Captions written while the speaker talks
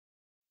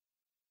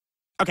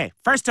Okay,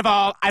 first of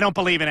all, I don't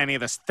believe in any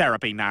of this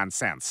therapy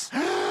nonsense.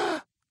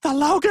 The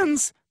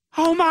Logans!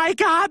 Oh my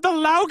God, the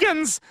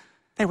Logans!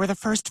 They were the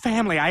first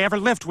family I ever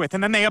lived with,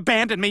 and then they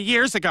abandoned me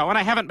years ago, and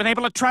I haven't been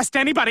able to trust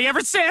anybody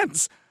ever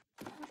since!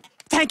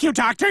 Thank you,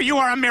 Doctor. You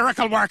are a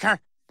miracle worker.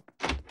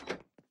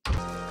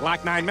 Glock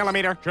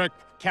 9mm. Check.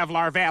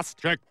 Kevlar vest.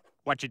 Check.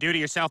 What you do to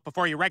yourself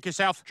before you wreck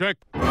yourself? Check.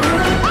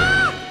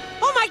 Ah!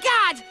 Oh my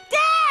God!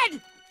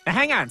 Dad! Now,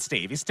 hang on,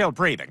 Steve. He's still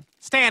breathing.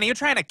 Stan, are you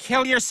trying to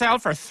kill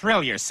yourself or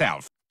thrill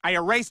yourself? I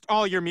erased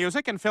all your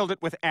music and filled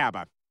it with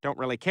ABBA. Don't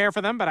really care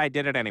for them, but I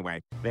did it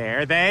anyway.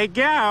 There they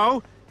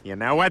go. You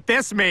know what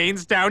this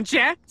means, don't you?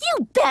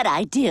 You bet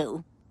I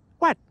do.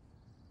 What?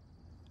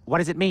 What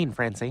does it mean,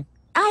 Francine?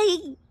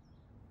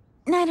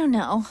 I don't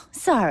know.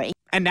 Sorry.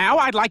 And now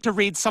I'd like to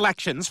read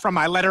selections from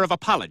my letter of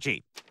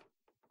apology.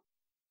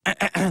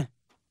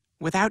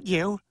 Without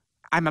you,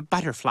 I'm a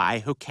butterfly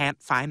who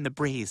can't find the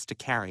breeze to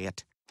carry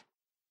it.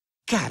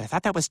 God, I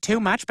thought that was too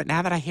much, but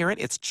now that I hear it,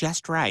 it's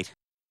just right.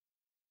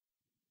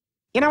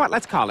 You know what?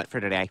 Let's call it for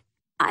today.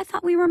 I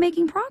thought we were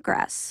making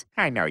progress.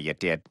 I know you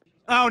did.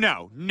 Oh,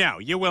 no,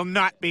 you will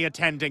not be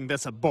attending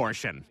this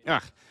abortion.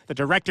 Ugh, the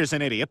director's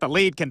an idiot, the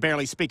lead can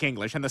barely speak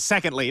English, and the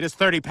second lead is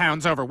 30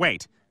 pounds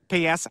overweight.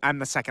 P.S. I'm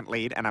the second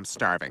lead, and I'm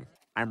starving.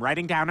 I'm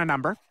writing down a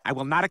number. I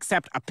will not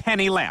accept a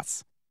penny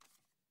less.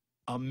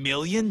 $1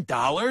 million?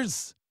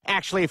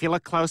 Actually, if you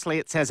look closely,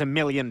 it says 1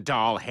 million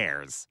doll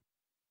hairs.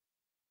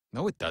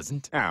 No, it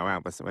doesn't. Oh,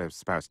 well, it was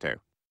supposed to.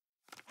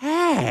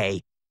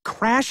 Hey!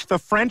 Crash the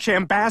French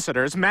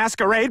ambassador's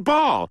masquerade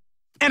ball!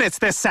 And it's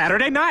this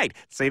Saturday night.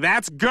 See,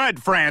 that's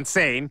good,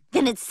 Francine.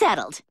 Then it's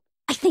settled.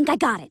 I think I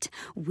got it.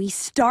 We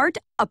start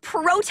a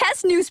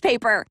protest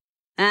newspaper.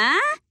 Huh?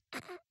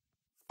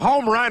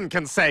 Home run,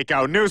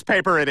 Conseco.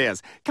 Newspaper it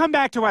is. Come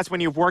back to us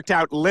when you've worked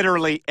out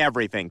literally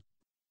everything.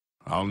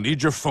 I'll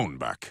need your phone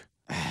back.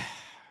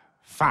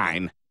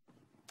 Fine.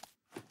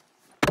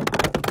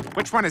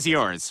 Which one is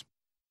yours?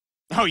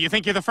 Oh, you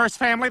think you're the first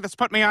family that's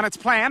put me on its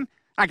plan?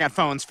 I got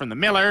phones from the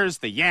Millers,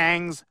 the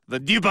Yangs, the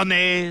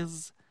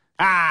Dubonnets.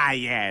 Ah,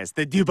 yes,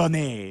 the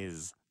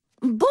Dubonnets.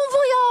 Bon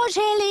voyage,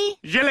 Haley.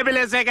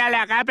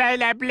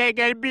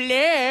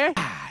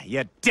 Ah,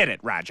 you did it,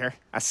 Roger.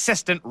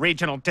 Assistant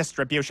Regional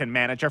Distribution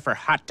Manager for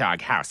Hot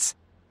Dog House.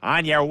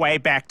 On your way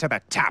back to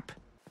the top.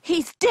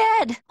 He's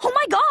dead. Oh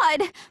my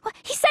God!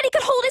 He said he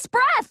could hold his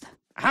breath.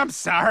 I'm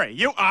sorry.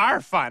 You are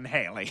fun,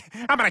 Haley.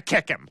 I'm gonna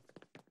kick him.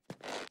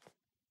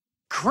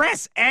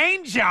 Chris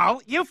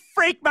Angel? You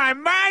freak my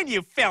mind,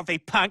 you filthy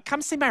punk.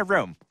 Come see my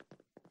room.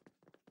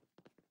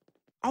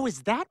 Oh,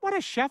 is that what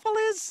a shuffle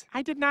is?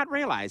 I did not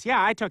realize.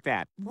 Yeah, I took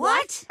that.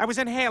 What? I was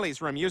in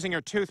Haley's room using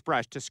her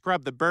toothbrush to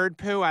scrub the bird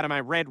poo out of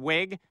my red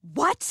wig.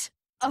 What?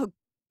 Oh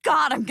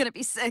God, I'm gonna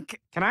be sick.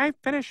 Can I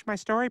finish my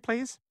story,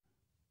 please?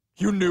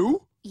 You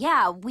knew?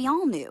 Yeah, we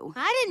all knew.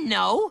 I didn't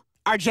know.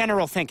 Our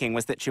general thinking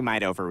was that you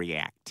might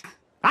overreact.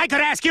 I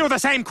could ask you the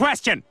same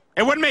question.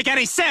 It wouldn't make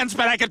any sense,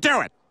 but I could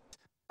do it.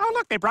 Oh,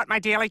 look, they brought my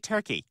daily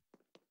turkey.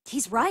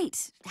 He's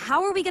right.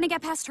 How are we gonna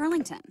get past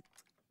Turlington?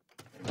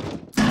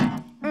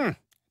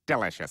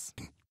 Delicious.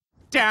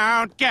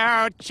 Don't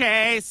go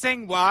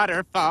chasing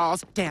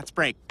waterfalls. Dance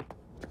break.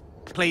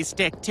 Please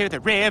stick to the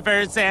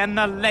rivers and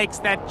the lakes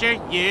that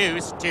you're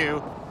used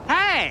to.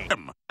 Hey!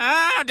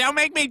 Oh, don't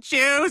make me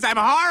choose. I'm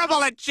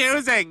horrible at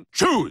choosing.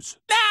 Choose!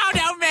 No,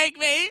 don't make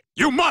me.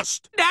 You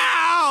must!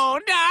 No.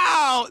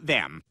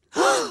 Them.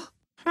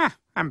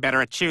 I'm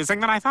better at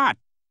choosing than I thought.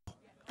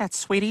 That's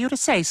sweet of you to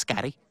say,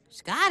 Scotty.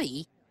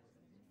 Scotty?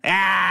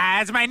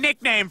 Ah, it's my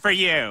nickname for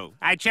you.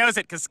 I chose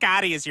it because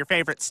Scotty is your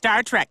favorite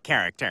Star Trek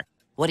character.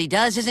 What he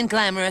does isn't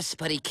glamorous,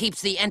 but he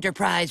keeps the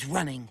Enterprise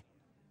running.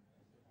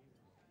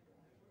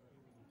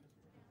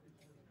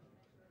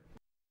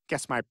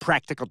 Guess my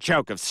practical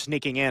joke of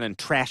sneaking in and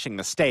trashing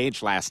the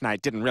stage last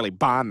night didn't really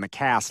bond the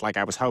cast like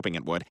I was hoping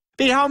it would.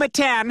 Be home at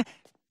 10,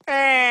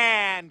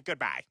 and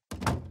goodbye.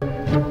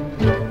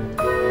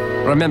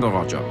 Remember,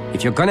 Roger,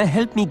 if you're gonna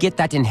help me get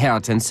that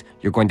inheritance,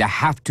 you're going to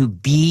have to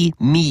be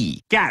me.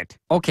 Got it.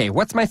 Okay,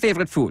 what's my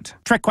favorite food?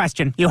 Trick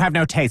question. You have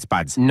no taste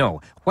buds. No.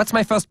 What's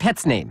my first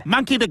pet's name?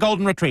 Monkey the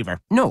Golden Retriever.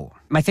 No.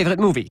 My favorite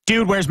movie?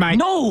 Dude, where's my...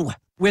 No!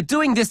 We're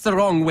doing this the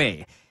wrong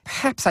way.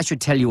 Perhaps I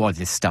should tell you all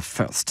this stuff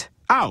first.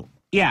 Oh,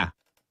 yeah.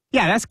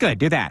 Yeah, that's good.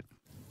 Do that.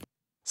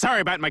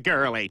 Sorry about my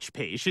girl,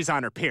 HP. She's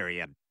on her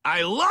period.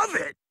 I love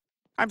it!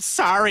 I'm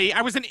sorry.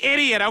 I was an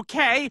idiot,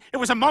 okay? It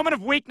was a moment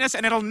of weakness,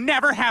 and it'll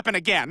never happen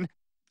again.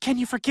 Can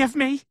you forgive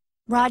me?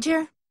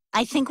 Roger,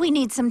 I think we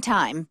need some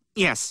time.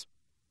 Yes.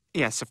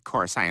 Yes, of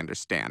course, I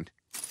understand.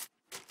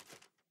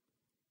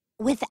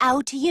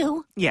 Without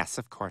you? Yes,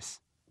 of course.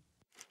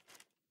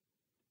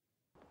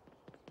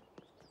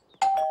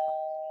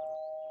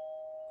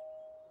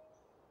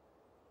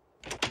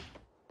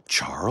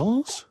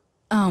 Charles?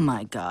 Oh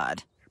my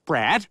God.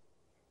 Brad?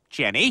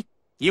 Jenny?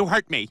 You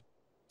hurt me.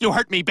 You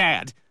hurt me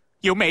bad.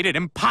 You made it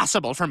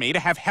impossible for me to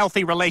have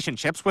healthy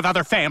relationships with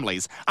other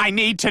families. I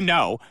need to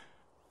know.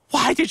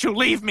 Why did you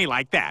leave me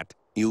like that?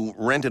 You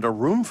rented a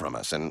room from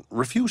us and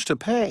refused to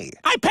pay.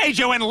 I paid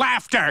you in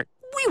laughter.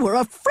 We were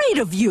afraid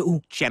of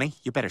you. Jenny,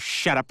 you better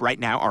shut up right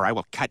now or I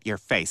will cut your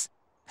face.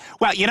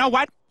 Well, you know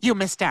what? You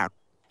missed out.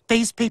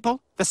 These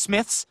people, the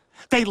Smiths,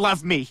 they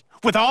love me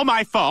with all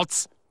my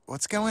faults.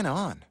 What's going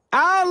on?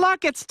 Oh,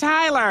 look, it's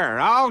Tyler,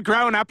 all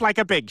grown up like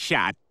a big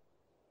shot.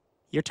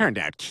 You turned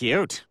out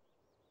cute.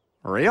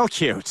 Real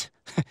cute.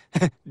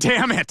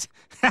 Damn it.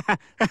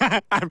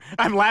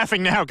 I'm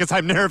laughing now because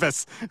I'm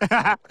nervous.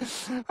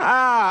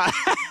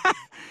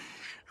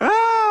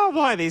 Oh,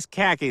 boy, these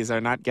khakis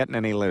are not getting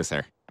any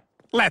looser.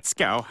 Let's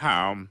go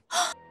home.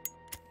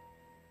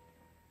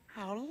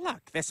 Oh,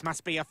 look, this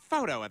must be a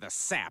photo of the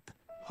sap.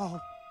 Oh,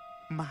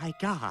 my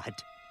God.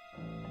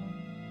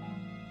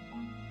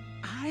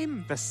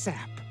 I'm the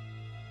sap.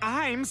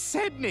 I'm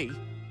Sydney.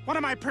 One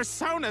of my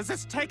personas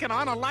has taken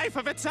on a life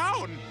of its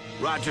own.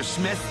 Roger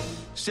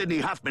Smith, Sidney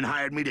Huffman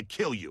hired me to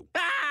kill you.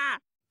 Ah!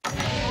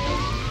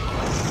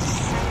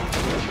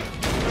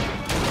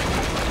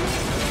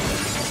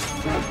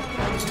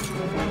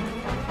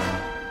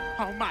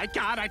 Oh my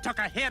God, I took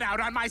a hit out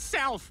on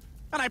myself.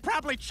 And I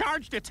probably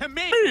charged it to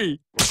me.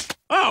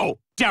 Oh,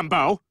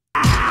 Dumbo.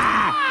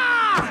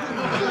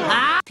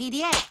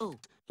 PDA. Ooh.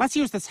 Let's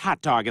use this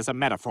hot dog as a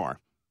metaphor.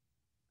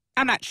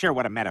 I'm not sure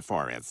what a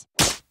metaphor is.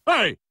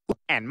 Hey!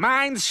 And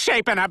mine's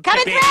shaping up Cut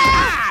to it be...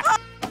 back!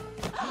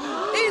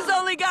 Ah! He's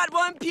only got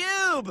one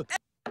pube.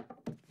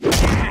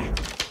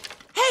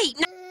 Hey,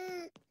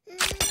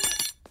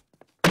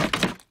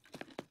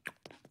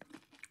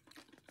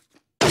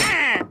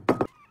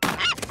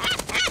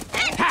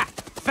 Ha!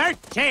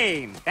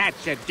 13! That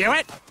should do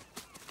it.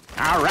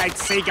 All right,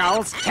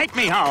 seagulls, take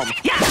me home.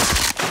 Yeah!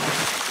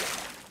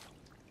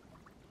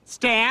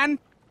 Stan,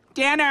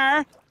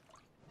 dinner.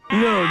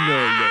 No.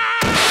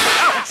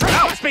 Oh, the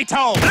truth must be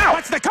told.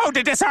 What's the code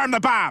to disarm the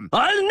bomb?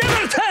 I'll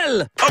never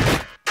tell.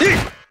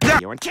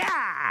 You and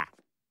yeah!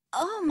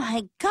 Oh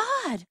my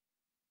God.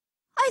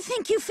 I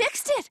think you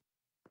fixed it.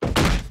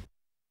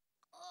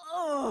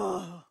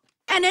 Oh.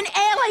 And an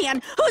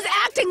alien who's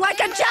acting like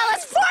a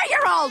jealous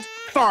 4-year-old.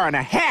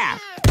 4.5.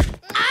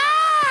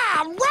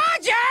 Ah,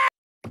 Roger!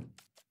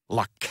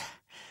 Look,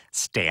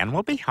 Stan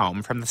will be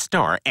home from the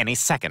store any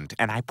second,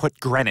 and I put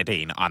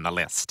grenadine on the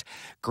list.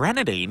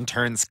 Grenadine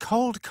turns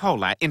cold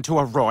cola into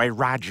a Roy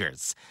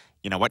Rogers.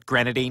 You know what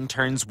grenadine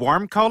turns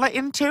warm cola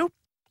into?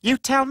 You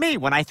tell me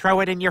when I throw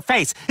it in your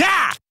face.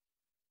 Yeah!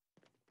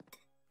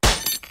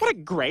 What a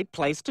great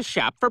place to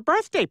shop for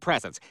birthday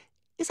presents.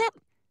 Is that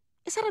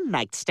a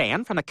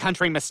nightstand from the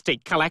Country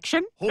Mystique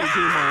collection? Hold your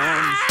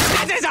hands.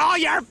 This is all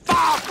your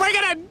fault! We're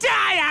gonna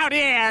die out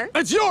here!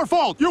 It's your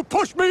fault! You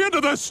pushed me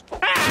into this!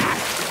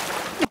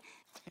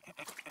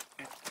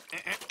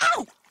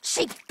 Ow!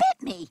 She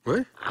bit me.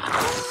 What?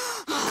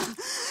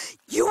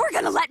 You were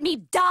gonna let me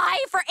die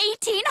for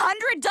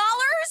 $1,800?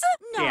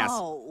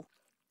 No.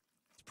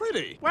 It's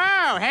pretty.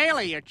 Whoa,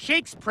 Haley, your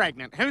cheek's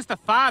pregnant. Who's the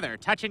father?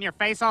 Touching your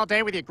face all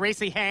day with your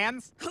greasy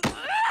hands?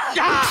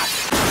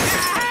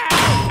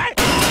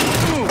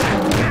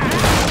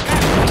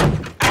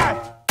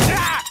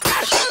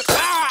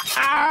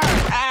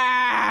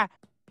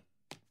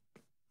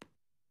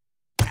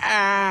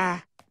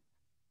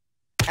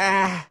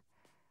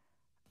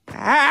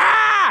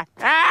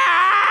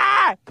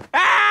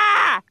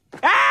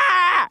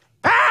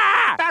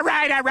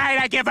 All right,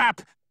 I give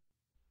up.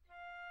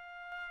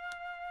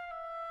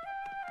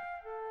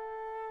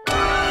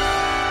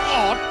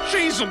 Oh,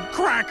 cheese and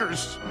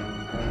crackers!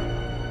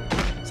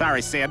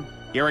 Sorry, Sid.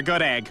 You're a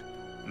good egg.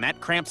 And that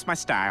cramps my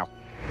style.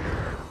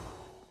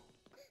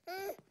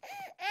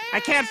 I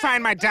can't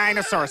find my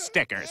dinosaur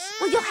stickers.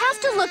 Well, you'll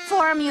have to look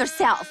for them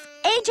yourself.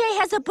 AJ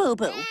has a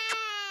boo-boo.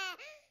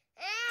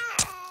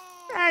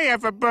 I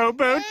have a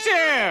boo-boo,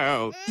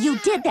 too. You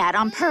did that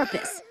on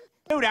purpose.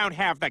 You don't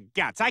have the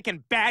guts. I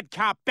can bad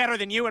cop better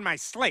than you in my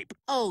sleep.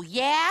 oh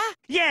yeah?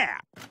 Yeah.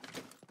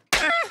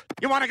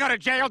 You want to go to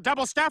jail,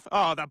 double stuff?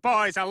 Oh, the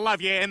boys will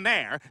love you in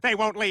there. They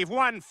won't leave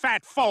one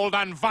fat fold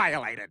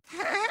unviolated.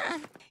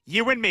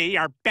 You and me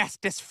are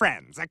bestest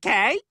friends,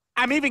 okay?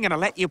 I'm even going to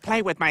let you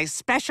play with my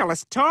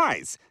specialist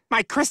toys,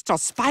 my crystal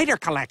spider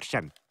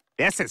collection.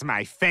 This is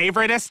my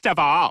favoriteest of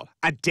all,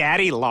 a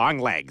daddy long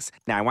legs.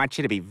 Now, I want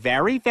you to be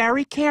very,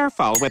 very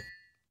careful with...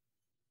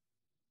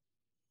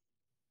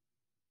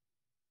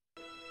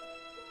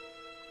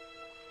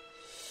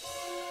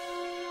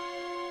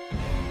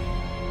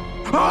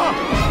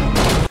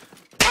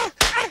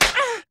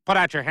 Put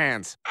out your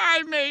hands.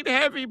 I made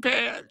heavy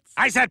pants.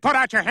 I said put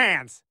out your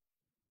hands.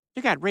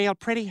 You got real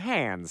pretty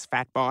hands,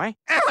 fat boy.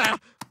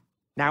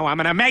 Now I'm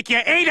gonna make you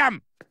eat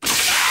them.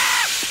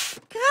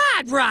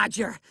 God,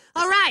 Roger.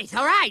 All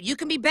right. You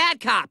can be bad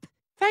cop.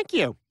 Thank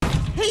you.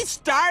 He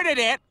started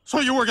it.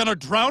 So you were gonna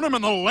drown him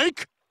in the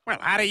lake? Well,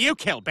 how do you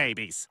kill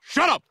babies?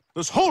 Shut up!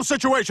 This whole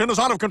situation is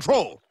out of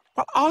control.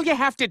 Well, all you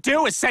have to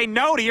do is say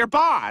no to your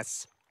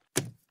boss.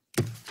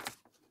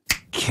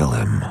 Kill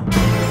him.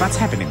 What's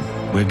happening?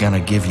 We're gonna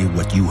give you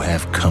what you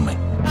have coming.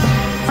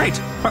 Wait,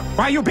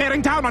 why are you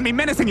bearing down on me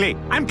menacingly?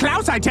 I'm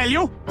Klaus, I tell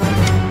you.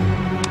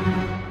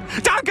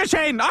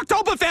 Dankeschön,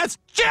 Oktoberfest,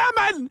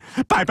 German!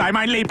 Bye-bye,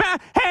 mein Lieber.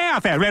 Herr,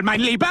 farewell,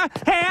 mein Lieber.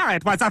 Herr,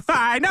 it was a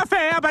fine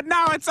affair, but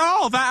now it's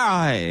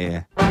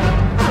over.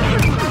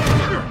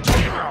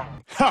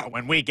 Oh,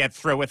 when we get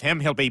through with him,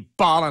 he'll be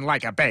bawling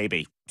like a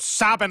baby,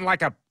 sobbing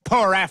like a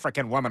poor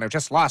African woman who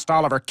just lost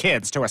all of her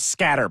kids to a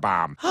scatter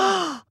bomb.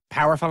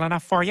 Powerful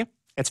enough for you?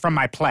 It's from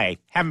my play.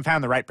 Haven't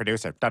found the right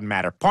producer. Doesn't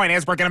matter. Point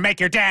is, we're gonna make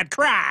your dad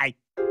cry.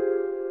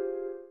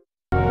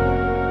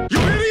 You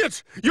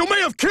idiot! You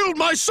may have killed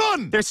my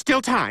son! There's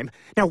still time.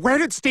 Now, where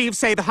did Steve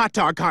say the hot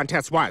dog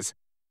contest was?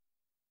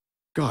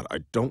 God, I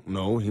don't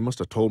know. He must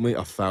have told me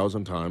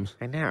 1,000 times.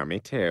 I know, me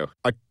too.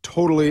 I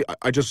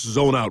just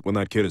zone out when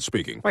that kid is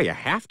speaking. Well, you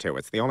have to.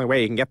 It's the only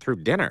way you can get through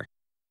dinner.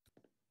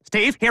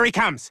 Steve, here he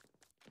comes.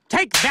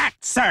 Take that,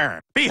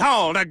 sir.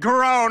 Behold, a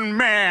grown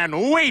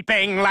man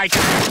weeping like...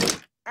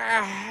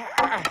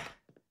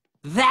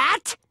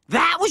 That?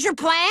 That was your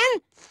plan?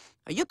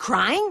 Are you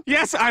crying?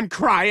 Yes, I'm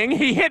crying.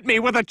 He hit me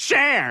with a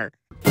chair.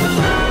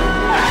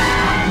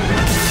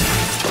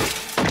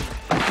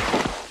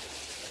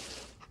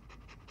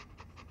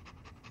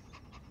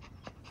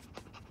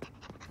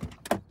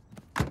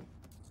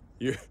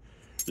 You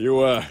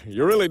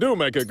really do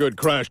make a good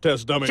crash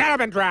test dummy. Shut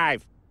up and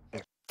drive.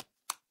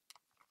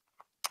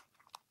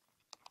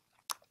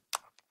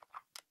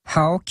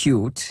 How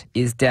cute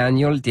is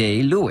Daniel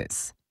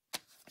Day-Lewis?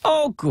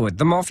 Oh, good.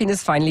 The morphine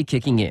is finally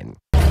kicking in.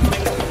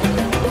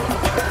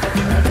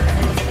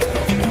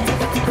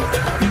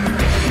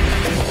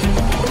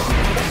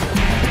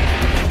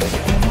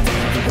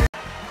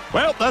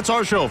 Well, that's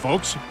our show,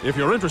 folks. If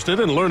you're interested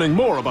in learning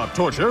more about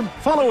torture,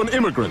 follow an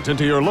immigrant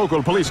into your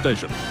local police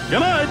station. Good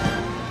night!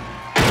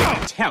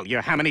 I'll tell you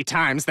how many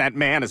times that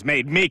man has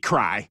made me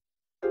cry.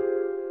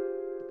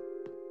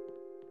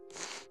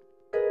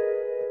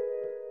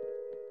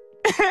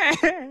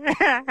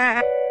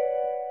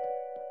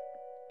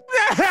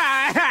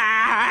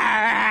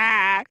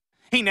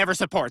 He never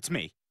supports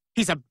me.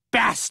 He's a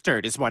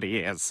bastard, is what he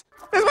is.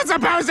 This was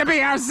supposed to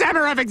be our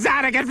summer of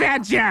exotic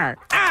adventure.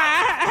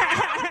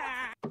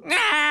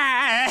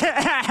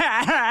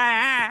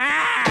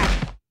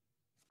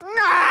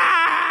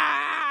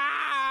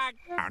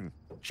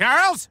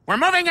 Charles, we're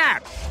moving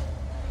out.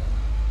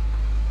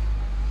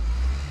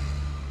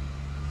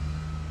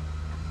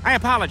 I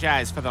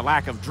apologize for the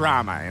lack of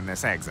drama in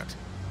this exit.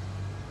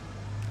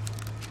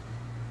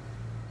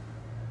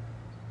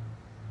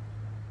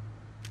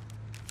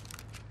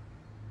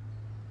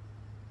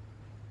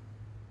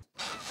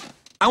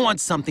 I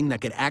want something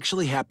that could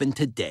actually happen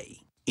today,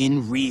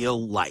 in real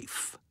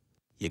life.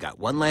 You got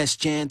one last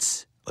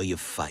chance, or you're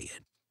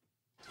fired.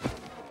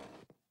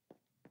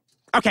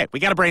 Okay, we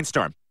gotta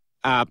brainstorm.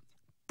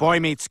 Boy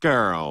meets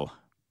girl.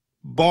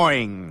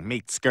 Boing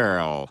meets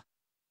girl.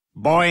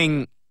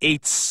 Boing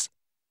eats...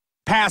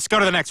 Pass, go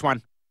to the next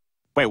one.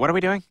 Wait, what are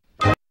we doing?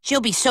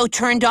 She'll be so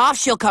turned off,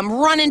 she'll come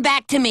running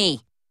back to me.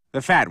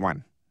 The fat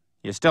one.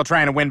 You're still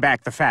trying to win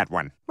back the fat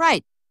one.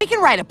 Right. We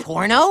can write a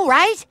porno,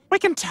 right? We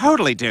can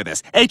totally do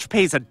this.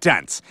 HP's a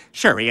dunce.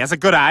 Sure, he has a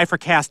good eye for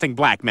casting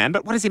black men,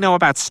 but what does he know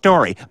about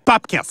story?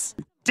 Bupkis.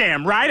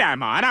 Damn right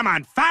I'm on. I'm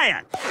on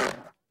fire.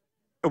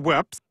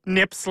 Whoops.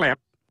 Nip slip.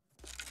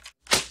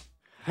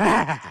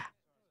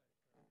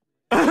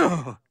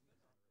 Oh.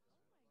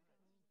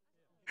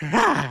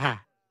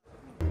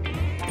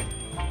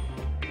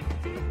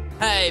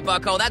 Hey,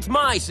 bucko, that's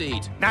my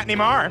seat. Not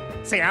anymore.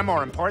 See, I'm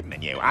more important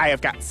than you. I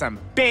have got some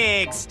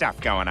big stuff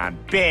going on.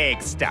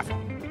 Big stuff.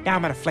 Now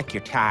I'm gonna flick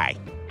your tie.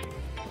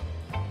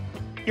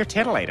 You're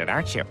titillated,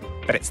 aren't you?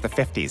 But it's the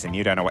 50s and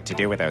you don't know what to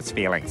do with those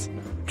feelings.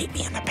 Meet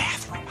me in the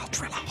bathroom. I'll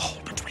drill a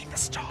hole between the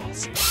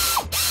stalls.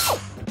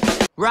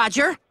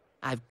 Roger,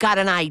 I've got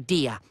an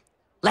idea.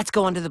 Let's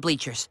go under the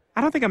bleachers.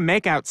 I don't think a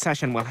makeout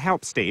session will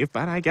help, Steve,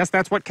 but I guess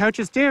that's what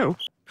coaches do.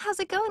 How's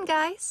it going,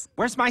 guys?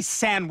 Where's my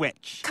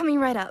sandwich? Coming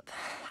right up.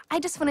 I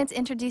just wanted to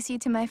introduce you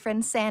to my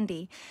friend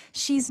Sandy.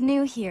 She's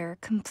new here,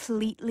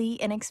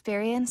 completely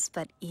inexperienced,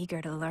 but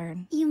eager to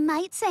learn. You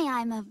might say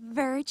I'm a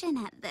virgin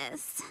at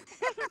this.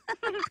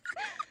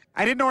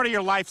 I didn't order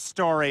your life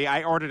story.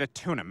 I ordered a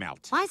tuna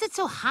melt. Why is it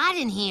so hot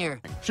in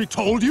here? She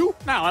told you?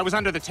 No, I was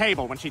under the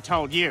table when she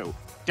told you.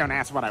 Don't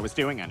ask what I was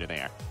doing under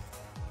there.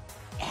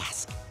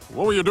 Ask.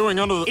 What were you doing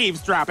under the...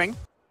 Eavesdropping.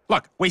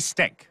 Look, we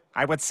stink.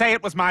 I would say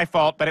it was my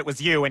fault, but it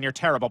was you and your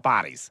terrible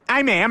bodies.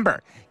 I'm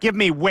Amber. Give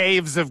me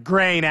waves of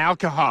grain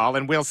alcohol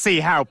and we'll see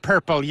how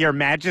purple your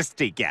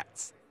majesty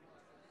gets.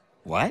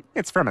 What?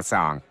 It's from a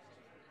song.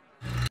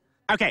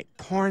 Okay,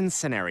 porn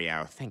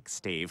scenario. Think,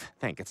 Steve.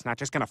 Think. It's not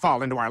just gonna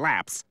fall into our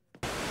laps.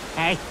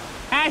 Hey!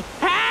 Hey!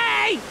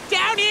 Hey!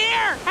 Down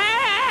here!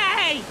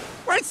 Hey!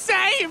 We're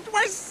saved!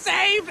 We're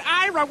saved!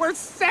 Ira, we're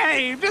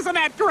saved! Isn't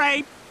that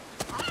great?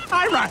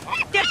 Ira,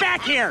 get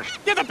back here!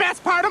 You're the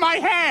best part of my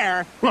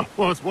hair!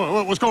 What's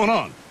going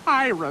on?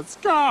 Ira's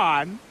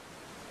gone.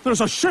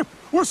 There's a ship!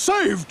 We're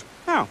saved!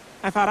 Oh,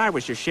 I thought I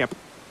was your ship.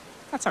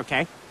 That's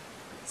okay.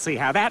 See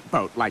how that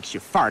boat likes you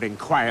farting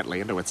quietly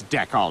into its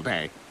deck all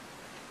day.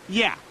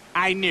 Yeah,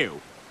 I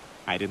knew.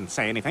 I didn't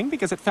say anything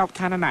because it felt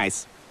kind of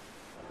nice.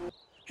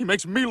 He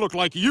makes me look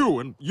like you,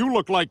 and you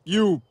look like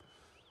you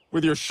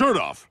with your shirt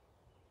off.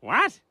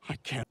 What? I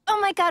can't. Oh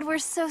my god, we're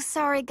so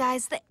sorry,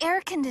 guys. The air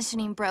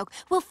conditioning broke.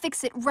 We'll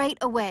fix it right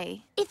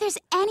away. If there's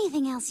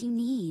anything else you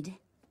need,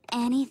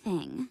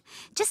 anything,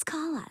 just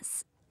call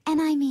us.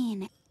 And I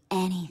mean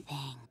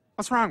anything.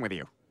 What's wrong with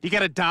you? You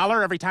get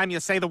 $1 every time you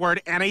say the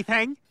word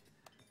anything?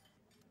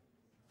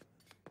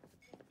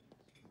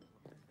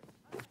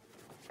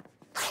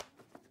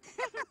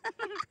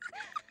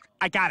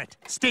 I got it.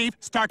 Steve,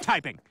 start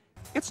typing.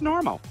 It's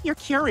normal. You're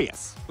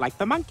curious, like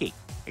the monkey.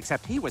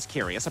 Except he was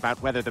curious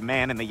about whether the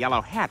man in the yellow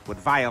hat would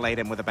violate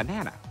him with a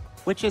banana,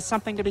 which is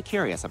something to be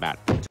curious about.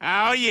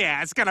 Oh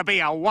yeah, it's gonna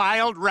be a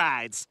wild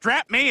ride.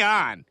 Strap me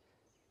on.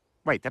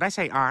 Wait, did I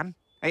say on?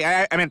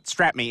 I meant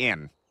strap me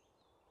in.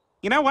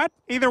 You know what?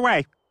 Either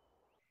way.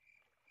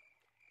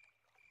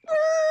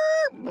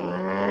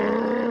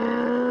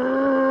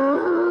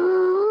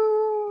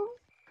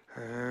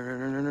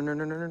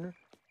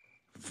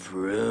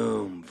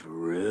 Vroom,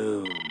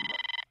 vroom.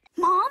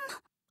 Mom?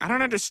 I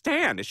don't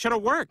understand. It should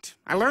have worked.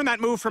 I learned that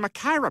move from a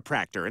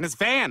chiropractor in his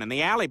van in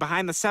the alley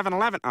behind the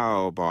 7-Eleven.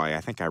 Oh, boy,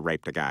 I think I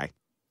raped a guy.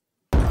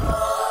 A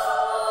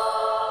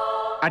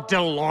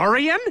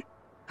DeLorean?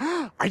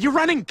 Are you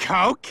running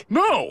coke?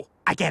 No!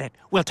 I get it.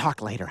 We'll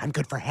talk later. I'm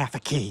good for half a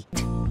key.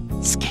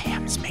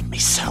 Scams make me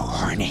so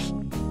horny.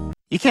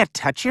 You can't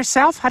touch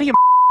yourself? How do you...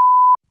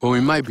 Well, we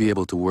might be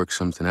able to work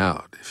something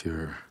out if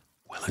you're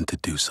willing to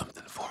do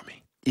something for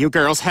me. You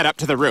girls head up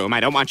to the room. I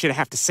don't want you to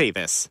have to see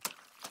this.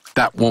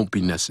 That won't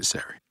be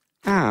necessary.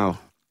 Oh.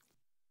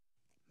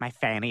 My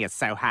fanny is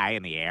so high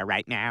in the air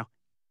right now.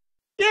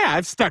 Yeah,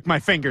 I've stuck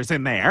my fingers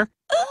in there.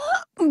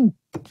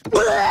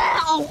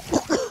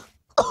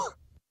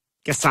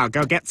 Guess I'll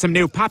go get some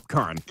new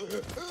popcorn.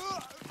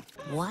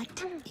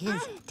 What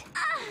is it?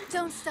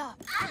 Don't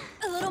stop.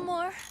 A little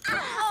more.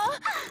 Oh,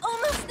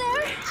 almost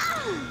there.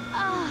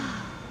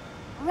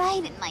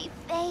 Right in my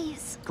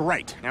face.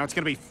 Great. Now it's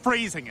gonna be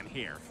freezing in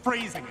here.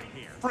 Freezing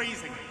in here.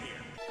 Freezing in here.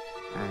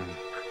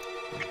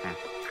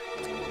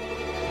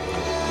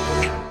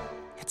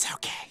 It's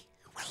okay.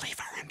 We'll leave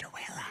our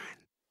underwear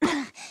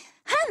on.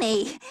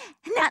 Honey,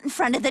 not in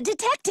front of the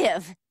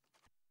detective.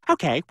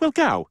 Okay, we'll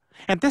go.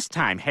 And this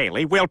time,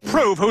 Haley, we'll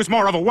prove who's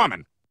more of a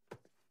woman.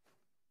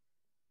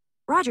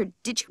 Roger,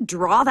 did you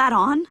draw that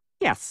on?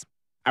 Yes.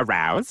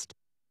 Aroused?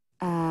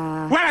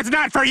 Well, it's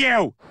not for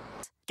you!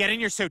 Get in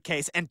your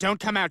suitcase and don't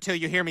come out till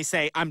you hear me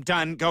say, I'm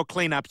done, go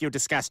clean up, you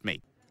disgust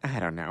me. I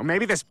don't know,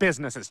 maybe this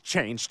business has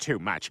changed too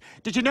much.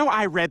 Did you know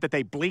I read that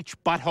they bleach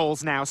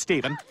buttholes now,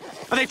 Stephen?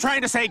 Are they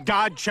trying to say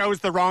God chose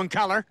the wrong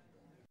color?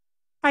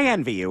 I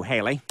envy you,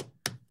 Haley.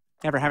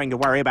 Never having to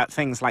worry about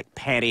things like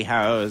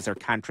pantyhose or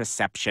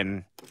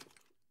contraception.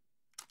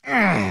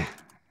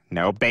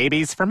 No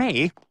babies for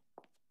me.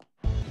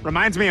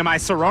 Reminds me of my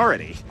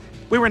sorority.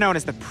 We were known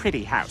as the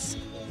Pretty House.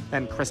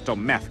 Then crystal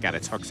meth got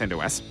its hooks into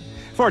us.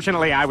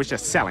 Fortunately, I was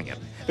just selling it.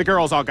 The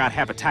girls all got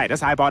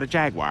hepatitis. I bought a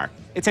Jaguar.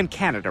 It's in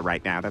Canada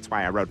right now. That's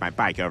why I rode my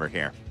bike over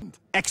here.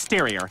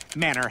 Exterior,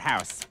 manor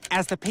house.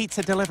 As the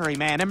pizza delivery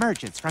man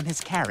emerges from his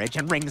carriage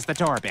and rings the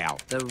doorbell.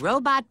 The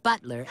robot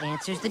butler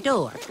answers the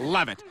door.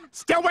 Love it.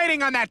 Still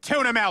waiting on that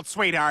tuna melt,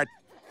 sweetheart.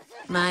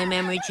 My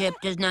memory chip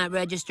does not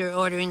register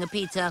ordering a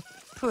pizza.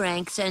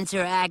 Prank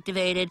sensor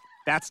activated.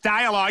 That's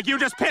dialogue. You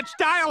just pitched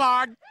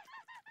dialogue.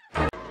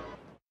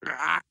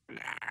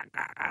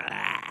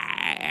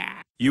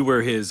 You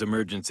were his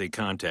emergency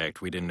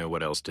contact. We didn't know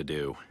what else to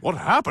do. What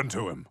happened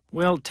to him?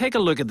 Well, take a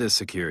look at this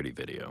security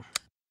video.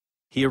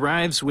 He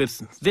arrives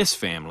with this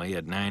family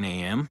at 9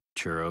 a.m.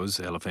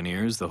 Churros, elephant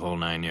ears, the whole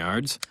 9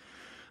 yards.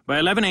 By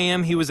 11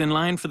 a.m., he was in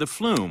line for the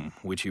Flume,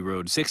 which he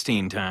rode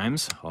 16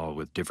 times, all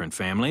with different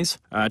families.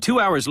 2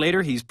 hours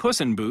later, he's Puss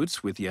in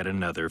Boots with yet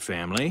another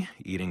family,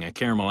 eating a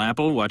caramel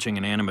apple, watching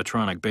an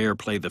animatronic bear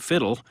play the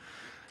fiddle.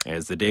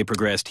 As the day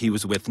progressed, he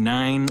was with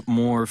 9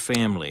 more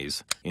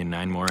families in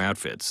 9 more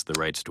outfits, the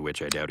rights to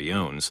which I doubt he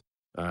owns.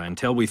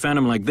 Until we found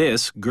him like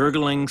this,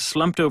 gurgling,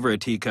 slumped over a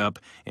teacup,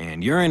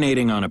 and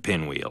urinating on a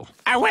pinwheel.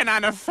 I went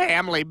on a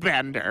family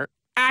bender.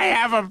 I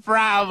have a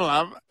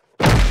problem.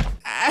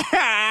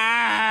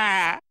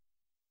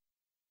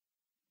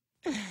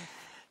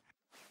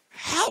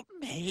 Help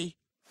me.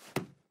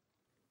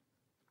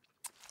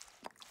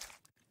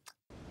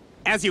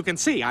 As you can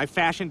see, I've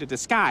fashioned a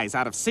disguise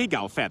out of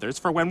seagull feathers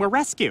for when we're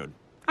rescued.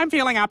 I'm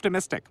feeling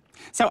optimistic.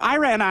 So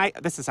Ira and I,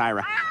 this is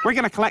Ira, we're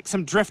gonna collect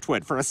some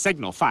driftwood for a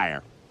signal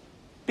fire.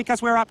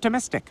 Because we're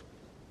optimistic.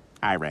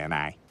 Ira and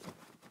I.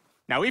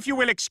 Now, if you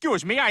will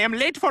excuse me, I am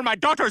late for my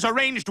daughter's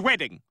arranged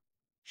wedding.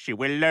 She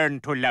will learn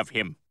to love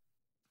him.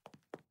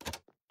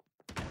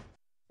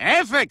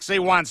 Ethics he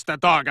wants to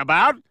talk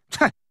about.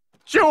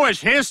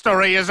 Jewish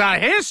history is a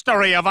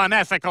history of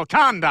unethical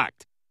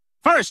conduct.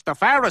 First, the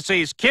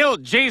Pharisees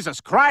killed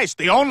Jesus Christ,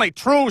 the only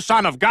true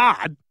Son of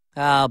God.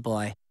 Oh,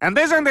 boy. And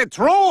isn't it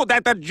true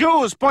that the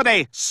Jews put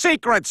a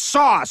secret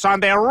sauce on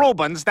their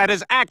Reubens that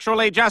is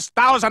actually just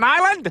Thousand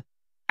Island?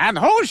 And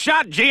who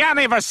shot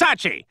Gianni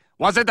Versace?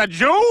 Was it a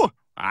Jew?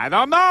 I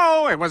don't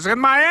know. It was in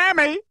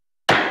Miami.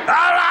 All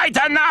right,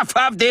 enough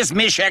of this,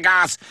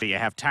 Michigas. Do you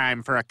have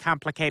time for a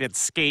complicated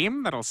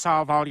scheme that'll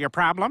solve all your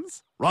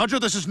problems? Roger,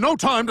 this is no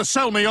time to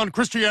sell me on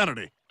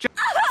Christianity.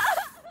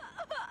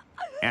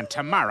 And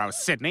tomorrow,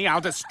 Sydney, I'll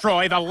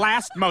destroy the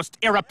last, most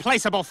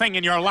irreplaceable thing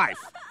in your life.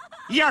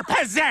 Your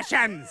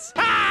possessions!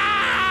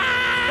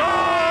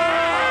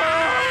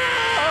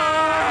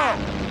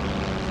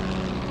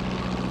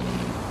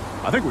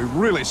 I think we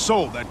really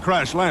sold that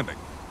crash landing.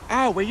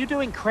 Oh, were you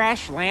doing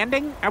Crash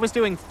Landing? I was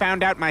doing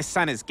Found Out My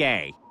Son Is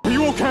Gay. Are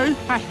you okay?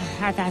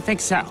 I think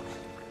so.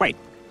 Wait,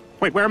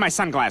 where are my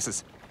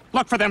sunglasses?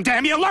 Look for them,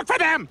 damn you! Look for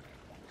them!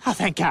 Oh,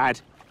 thank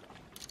God.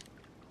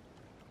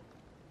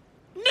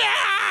 No!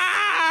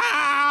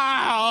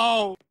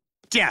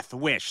 Death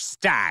Wish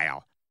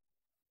style.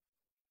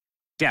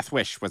 Death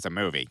Wish was a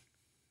movie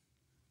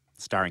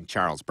starring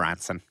Charles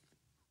Bronson.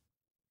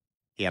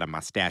 He had a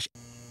mustache.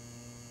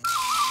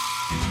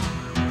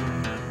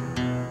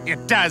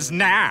 It does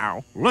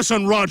now.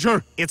 Listen,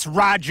 Roger. It's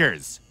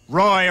Rogers.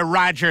 Roy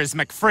Rogers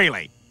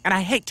McFreely. And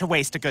I hate to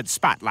waste a good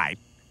spotlight.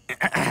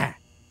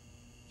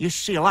 You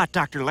see a lot,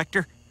 Dr.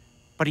 Lecter.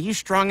 But are you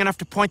strong enough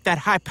to point that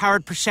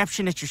high-powered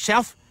perception at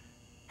yourself?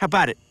 How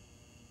about it?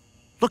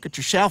 Look at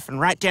yourself and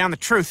write down the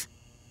truth.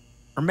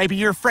 Or maybe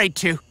you're afraid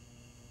to.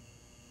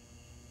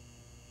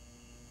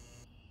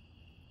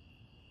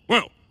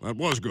 Well, that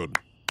was good.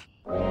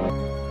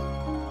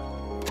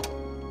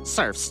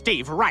 Serve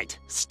Steve right,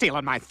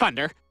 stealing my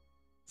thunder.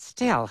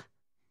 Still,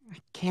 I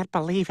can't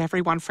believe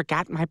everyone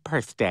forgot my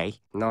birthday.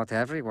 Not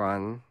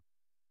everyone.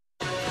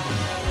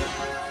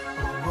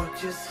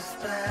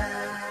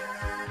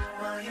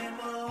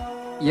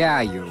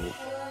 Yeah, you.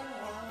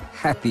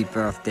 Happy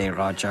birthday,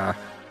 Roger.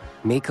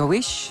 Make a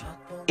wish?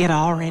 It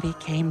already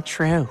came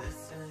true.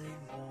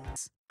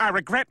 I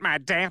regret my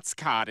dance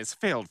card is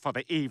filled for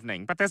the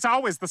evening, but there's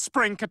always the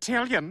spring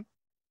cotillion.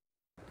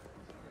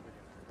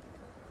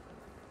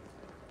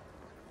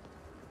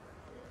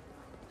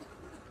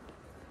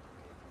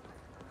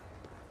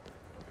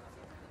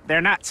 They're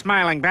not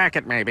smiling back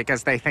at me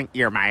because they think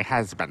you're my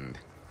husband.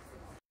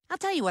 I'll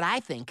tell you what I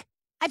think.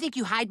 I think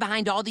you hide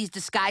behind all these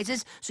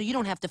disguises so you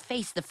don't have to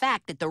face the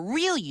fact that the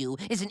real you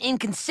is an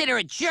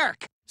inconsiderate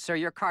jerk. Sir,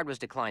 your card was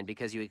declined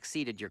because you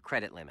exceeded your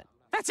credit limit.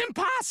 That's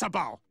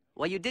impossible!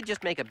 Well, you did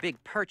just make a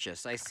big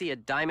purchase. I see a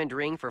diamond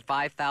ring for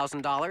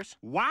 $5,000.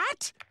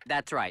 What?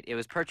 That's right. It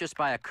was purchased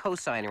by a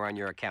co-signer on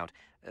your account,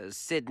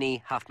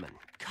 Sidney Huffman.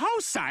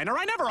 Co-signer?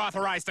 I never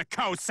authorized a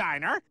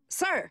co-signer!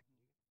 Sir,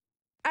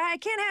 I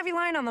can't have you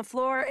lying on the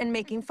floor and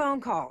making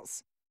phone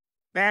calls.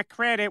 That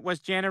credit was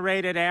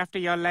generated after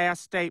your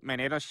last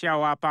statement. It'll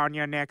show up on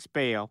your next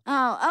bill.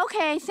 Oh,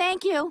 okay,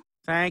 thank you.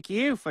 Thank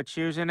you for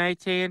choosing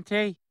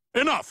AT&T.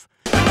 Enough!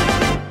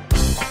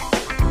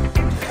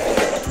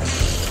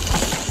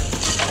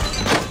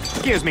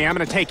 Excuse me, I'm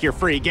gonna take your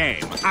free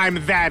game.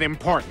 I'm that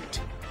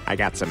important. I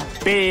got some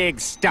big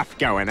stuff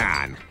going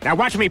on. Now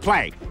watch me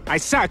play. I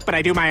suck, but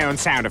I do my own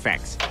sound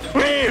effects.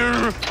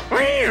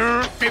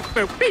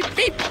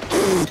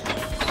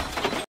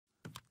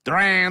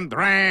 Dran,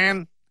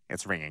 dran.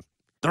 It's ringing.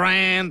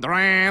 Dran,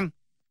 dran.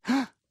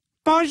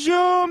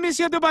 Bonjour,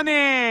 Monsieur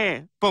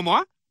Dubonnet. Pour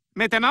moi?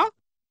 Maintenant?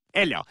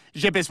 Alors,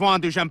 j'ai besoin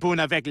du jambon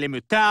avec les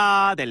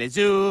moutardes, les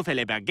œufs et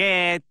les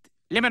baguettes.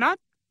 Limonade?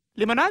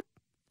 Limonade?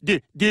 Du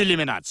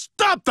limonade.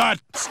 Stop that!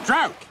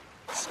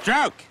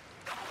 Stroke.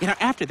 You know,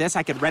 after this,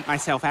 I could rent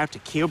myself out to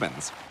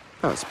Cubans.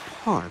 Those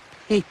poor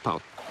people.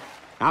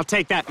 I'll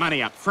take that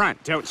money up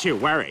front, don't you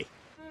worry.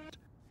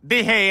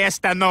 Dije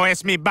esta no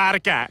es mi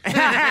barca.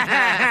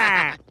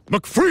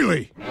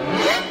 McFreely!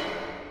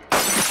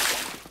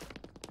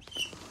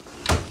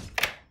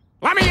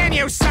 Let me in,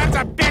 you sons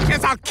of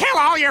bitches! I'll kill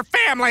all your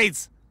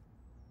families!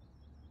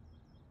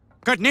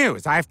 Good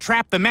news, I've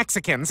trapped the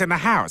Mexicans in the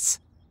house.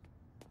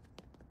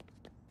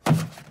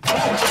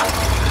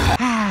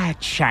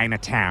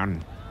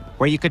 Chinatown.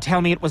 Where you could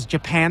tell me it was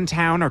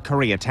Japantown or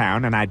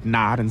Koreatown, and I'd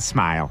nod and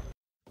smile.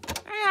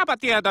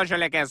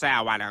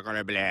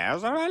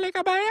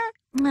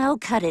 Oh,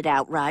 cut it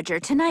out, Roger.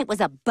 Tonight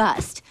was a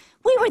bust.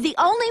 We were the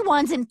only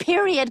ones in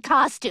period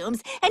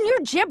costumes, and your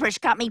gibberish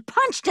got me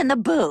punched in the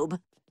boob.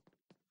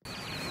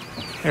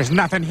 There's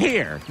nothing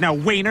here. No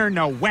wiener,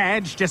 no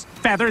wedge, just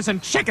feathers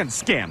and chicken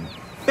skin.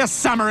 This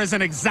summer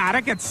isn't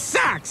exotic, it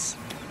sucks!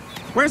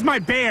 Where's my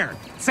beer?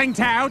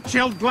 Tsingtao,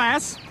 chilled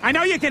glass? I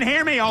know you can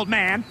hear me, old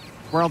man.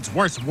 World's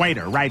worst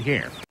waiter right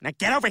here. Now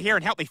get over here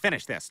and help me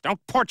finish this. Don't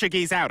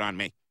Portuguese out on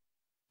me.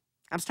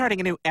 I'm starting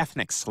a new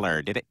ethnic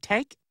slur. Did it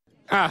take?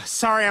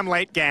 Sorry I'm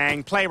late,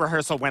 gang. Play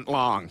rehearsal went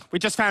long. We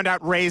just found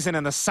out Raisin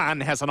in the Sun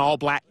has an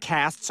all-black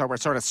cast, so we're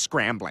sort of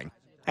scrambling.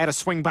 I had to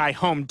swing by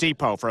Home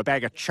Depot for a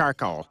bag of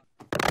charcoal.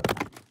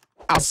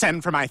 I'll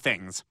send for my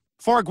things.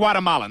 4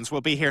 Guatemalans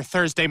will be here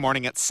Thursday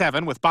morning at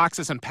 7 with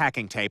boxes and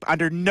packing tape.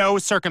 Under no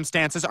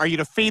circumstances are you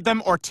to feed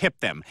them or tip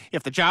them.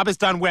 If the job is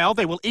done well,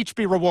 they will each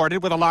be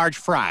rewarded with a large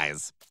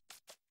fries.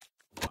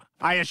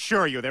 I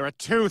assure you, there are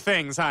 2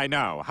 things I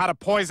know. How to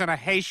poison a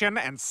Haitian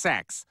and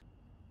sex.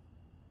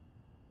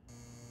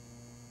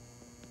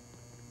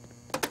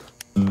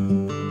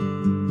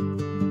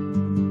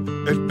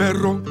 el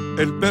perro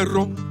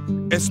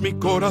es mi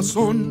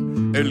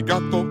corazón. El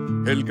gato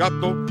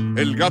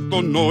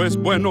no es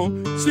bueno.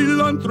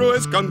 Cilantro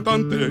es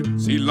cantante,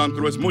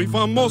 cilantro es muy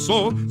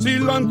famoso.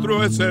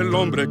 Cilantro es el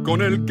hombre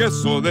con el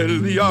queso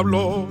del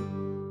diablo.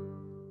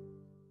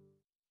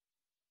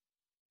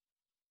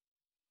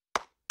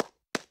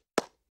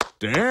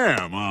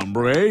 Damn,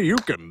 hombre, you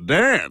can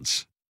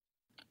dance.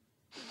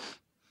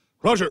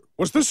 Roger,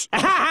 what's this?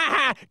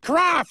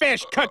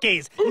 Crawfish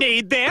cookies.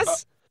 Need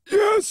this?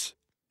 Yes.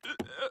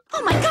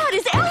 Oh my God,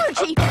 his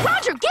allergy!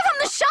 Roger, give him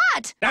the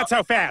shot! Not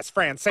so fast,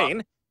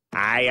 Francine.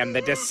 I am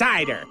the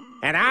decider,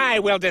 and I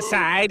will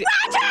decide.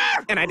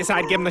 Roger! And I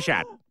decide to give him the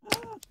shot.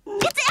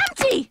 It's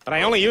empty! But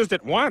I only used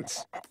it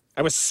once.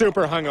 I was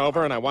super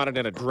hungover and I wanted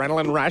an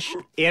adrenaline rush.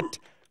 It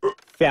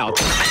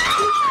felt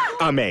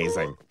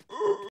amazing.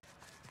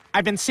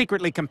 I've been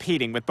secretly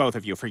competing with both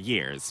of you for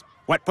years.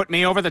 What put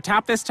me over the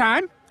top this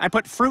time? I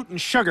put fruit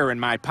and sugar in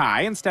my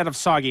pie instead of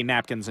soggy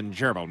napkins and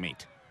gerbil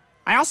meat.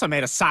 I also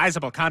made a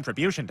sizable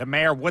contribution to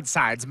Mayor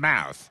Woodside's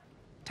mouth.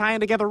 Tying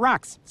together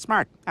rocks.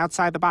 Smart.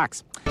 Outside the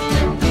box.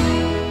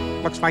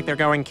 Looks like they're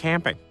going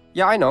camping.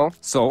 Yeah, I know.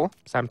 So?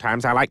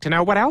 Sometimes I like to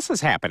know what else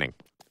is happening.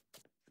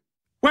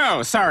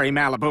 Whoa, sorry,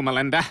 Malibu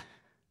Melinda.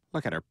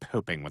 Look at her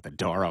pooping with the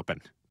door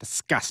open.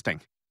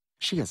 Disgusting.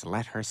 She has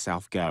let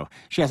herself go.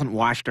 She hasn't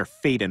washed her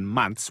feet in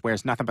months,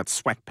 wears nothing but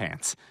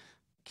sweatpants.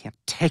 Can't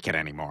take it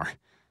anymore.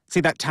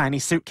 See that tiny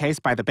suitcase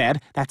by the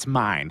bed? That's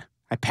mine.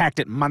 I packed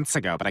it months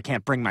ago, but I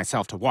can't bring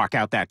myself to walk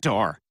out that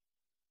door.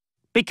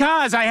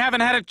 Because I haven't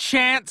had a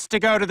chance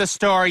to go to the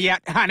store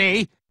yet,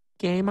 honey.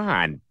 Game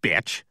on,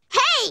 bitch.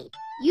 Hey!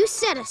 You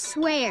said a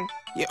swear.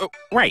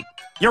 Wait,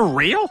 you're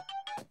real?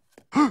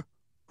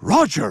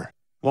 Roger!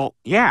 Well,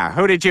 yeah,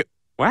 who did you...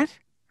 What?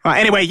 Well,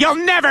 anyway, you'll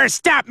never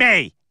stop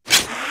me!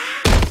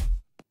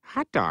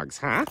 Hot dogs,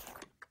 huh?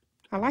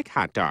 I like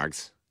hot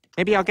dogs.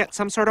 Maybe I'll get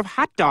some sort of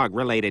hot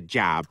dog-related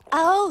job.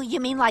 Oh,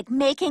 you mean like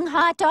making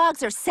hot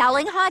dogs or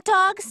selling hot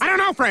dogs? I don't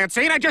know,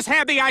 Francine. I just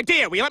had the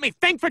idea. Will you let me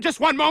think for just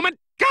one moment?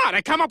 God,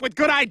 I come up with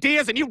good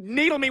ideas and you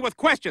needle me with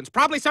questions.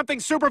 Probably something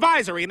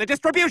supervisory in the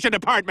distribution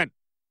department.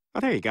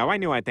 Oh, there you go. I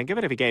knew I'd think of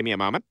it if you gave me a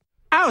moment.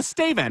 Oh,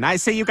 Steven, I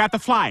see you got the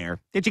flyer.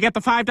 Did you get the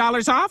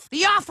 $5 off?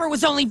 The offer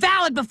was only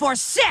valid before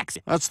 6!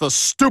 That's the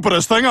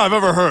stupidest thing I've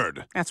ever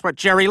heard. That's what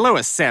Jerry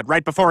Lewis said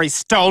right before he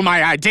stole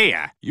my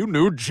idea. You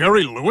knew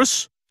Jerry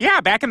Lewis?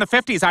 Yeah, back in the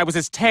 50s, I was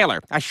his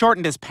tailor. I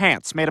shortened his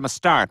pants, made him a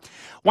star.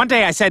 One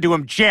day I said to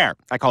him, Jer.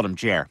 I called him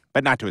Jer,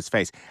 but not to his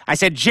face. I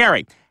said,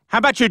 Jerry, how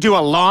about you do a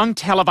long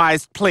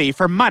televised plea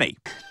for money?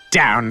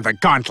 Down the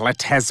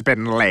gauntlet has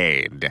been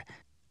laid.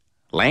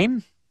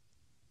 Lane?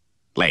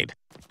 Laid.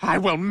 I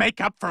will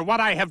make up for what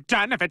I have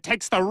done if it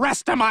takes the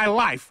rest of my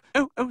life.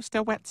 Oh,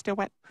 still wet, still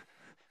wet.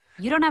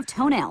 You don't have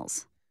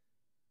toenails.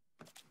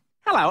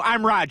 Hello,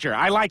 I'm Roger.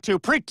 I like to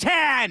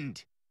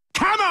pretend.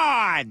 Come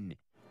on!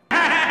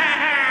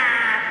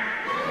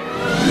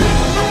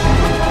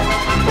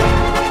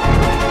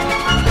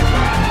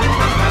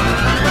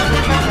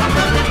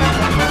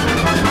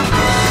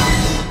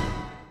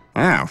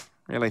 Wow,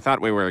 really thought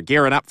we were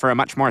gearing up for a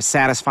much more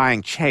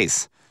satisfying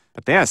chase.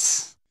 But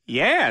this...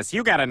 Yes,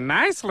 you got a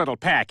nice little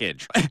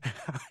package.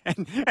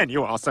 and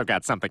you also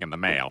got something in the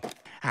mail.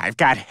 I've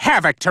got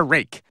havoc to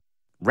wreak.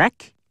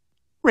 Wreck?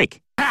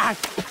 Wreak. Ah!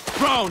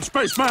 Ground,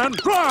 spaceman!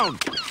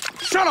 Ground!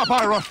 Shut up,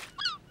 Ira!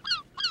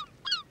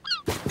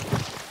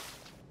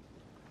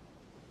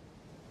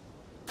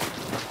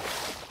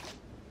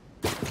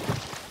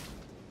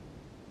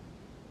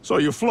 So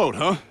you float,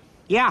 huh?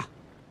 Yeah.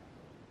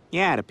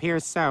 Yeah, it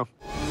appears so.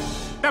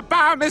 The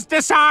bomb is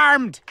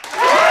disarmed!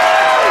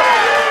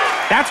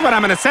 That's what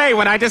I'm gonna say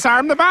when I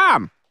disarm the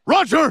bomb.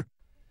 Roger!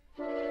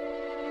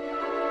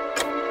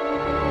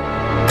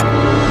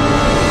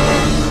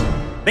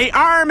 The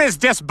arm is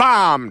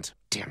disbombed.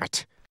 Damn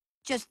it.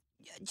 Just,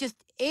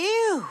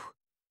 ew.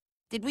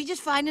 Did we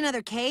just find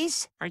another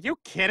case? Are you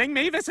kidding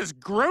me? This is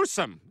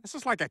gruesome. This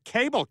is like a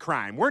cable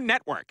crime. We're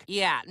network.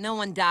 Yeah, no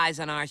one dies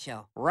on our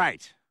show.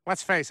 Right.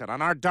 Let's face it,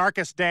 on our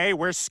darkest day,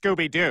 we're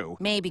Scooby-Doo.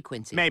 Maybe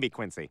Quincy. Maybe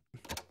Quincy.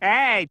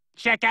 Hey,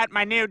 check out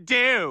my new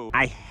do.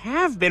 I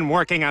have been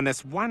working on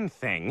this one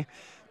thing,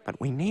 but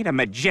we need a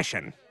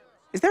magician.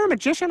 Is there a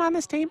magician on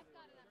this team?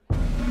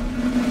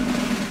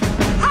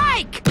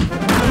 Hike!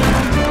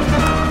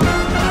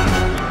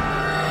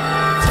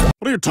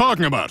 What are you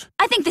talking about?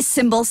 I think the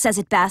symbol says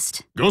it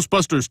best.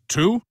 Ghostbusters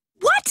 2?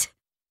 What?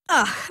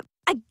 Ugh,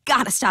 I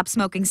gotta stop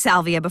smoking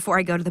salvia before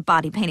I go to the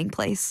body painting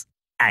place.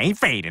 I ain't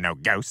afraid of no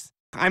ghosts.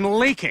 I'm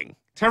leaking.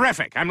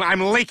 Terrific.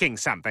 I'm leaking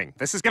something.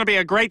 This is going to be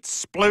a great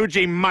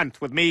sploogey month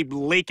with me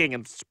leaking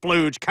and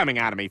splooge coming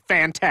out of me.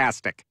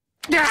 Fantastic.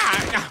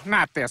 Ah,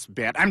 not this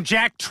bit. I'm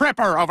Jack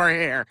Tripper over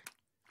here.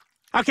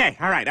 Okay,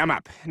 all right, I'm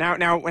up.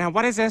 Now,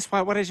 what is this?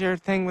 What is your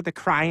thing with the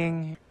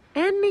crying?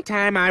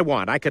 Anytime I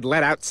want, I could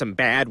let out some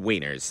bad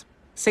wieners.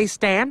 See,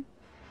 Stan?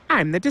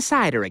 I'm the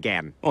decider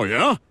again. Oh,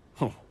 yeah?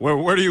 Oh,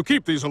 where do you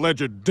keep these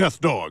alleged death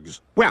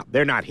dogs? Well,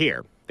 they're not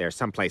here. They're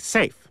someplace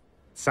safe.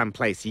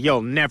 Someplace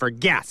you'll never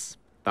guess.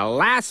 The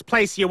last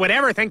place you would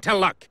ever think to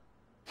look.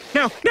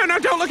 No,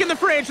 don't look in the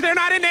fridge. They're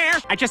not in there.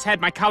 I just had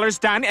my colors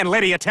done, and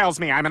Lydia tells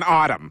me I'm an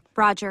autumn.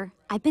 Roger,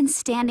 I've been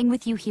standing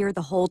with you here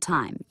the whole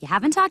time. You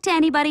haven't talked to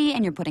anybody,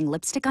 and you're putting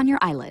lipstick on your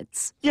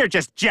eyelids. You're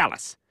just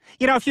jealous.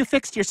 You know, if you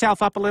fixed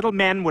yourself up a little,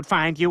 men would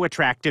find you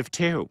attractive,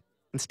 too.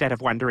 Instead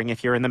of wondering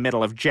if you're in the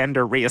middle of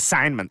gender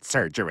reassignment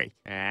surgery.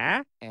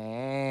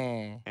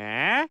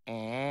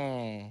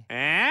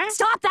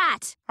 Stop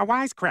that! A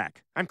wisecrack.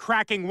 I'm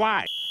cracking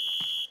wise.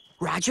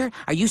 Roger,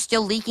 are you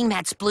still leaking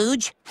that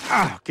splooge?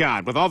 Oh,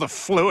 God, with all the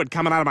fluid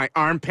coming out of my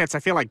armpits, I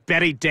feel like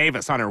Betty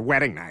Davis on her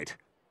wedding night.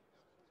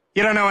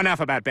 You don't know enough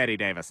about Betty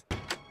Davis.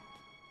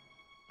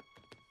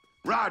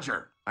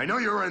 Roger, I know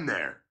you're in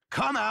there.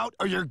 Come out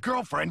or your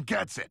girlfriend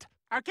gets it.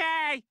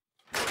 Okay.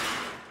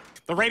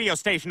 The radio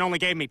station only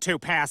gave me 2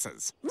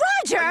 passes.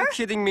 Roger! Are you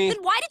kidding me?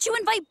 Then why did you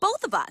invite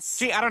both of us?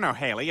 Gee, I don't know,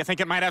 Haley. You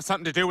think it might have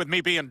something to do with me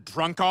being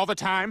drunk all the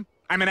time?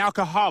 I'm an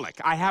alcoholic.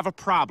 I have a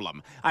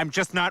problem. I'm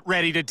just not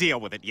ready to deal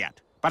with it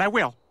yet. But I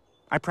will.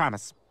 I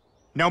promise.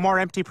 No more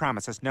empty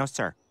promises. No,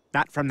 sir.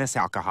 Not from this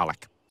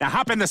alcoholic. Now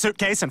hop in the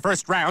suitcase and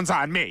first round's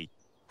on me.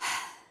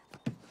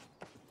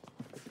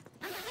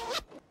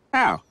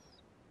 Oh.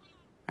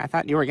 I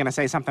thought you were going to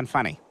say something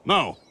funny.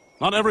 No,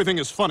 not everything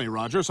is funny,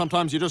 Roger.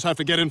 Sometimes you just have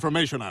to get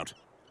information out.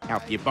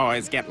 Help you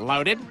boys get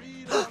loaded?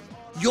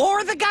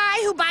 You're the guy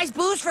who buys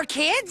booze for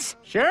kids?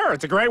 Sure,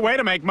 it's a great way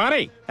to make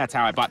money. That's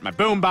how I bought my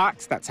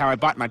boombox, that's how I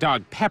bought my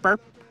dog Pepper,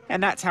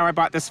 and that's how I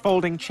bought this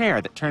folding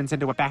chair that turns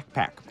into a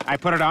backpack. I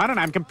put it on and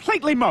I'm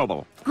completely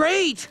mobile.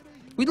 Great!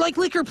 We'd like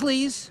liquor,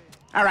 please.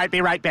 All right,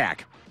 be right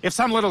back. If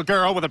some little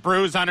girl with a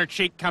bruise on her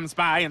cheek comes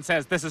by and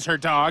says this is her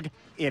dog,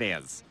 it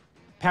is.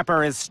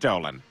 Pepper is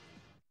stolen.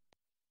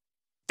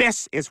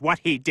 This is what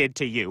he did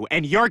to you,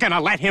 and you're gonna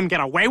let him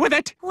get away with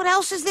it? What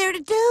else is there to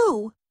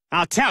do?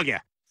 I'll tell you.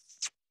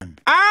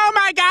 Oh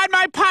my God,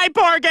 my pipe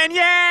organ,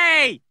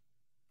 yay!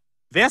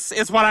 This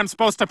is what I'm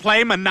supposed to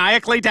play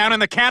maniacally down in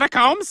the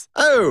catacombs?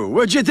 Oh,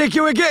 what'd you think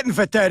you were getting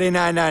for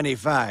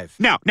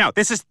 $39.95? No,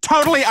 this is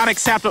totally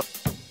unacceptable.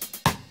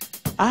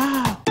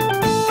 Oh.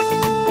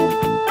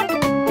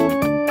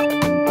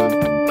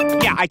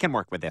 Yeah, I can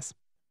work with this.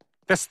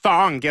 This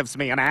thong gives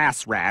me an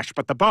ass rash,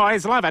 but the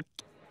boys love it.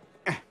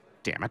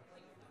 Damn it.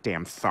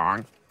 Damn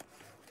thong.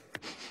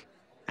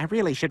 I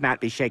really should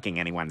not be shaking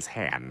anyone's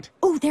hand.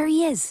 Oh, there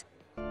he is.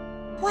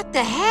 What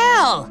the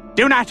hell?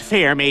 Do not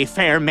fear me,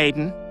 fair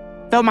maiden.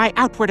 Though my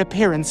outward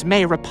appearance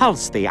may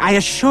repulse thee, I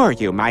assure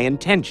you my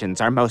intentions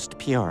are most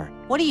pure.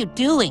 What are you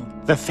doing?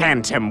 The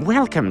Phantom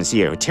welcomes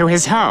you to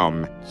his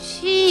home.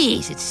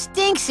 Jeez, it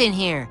stinks in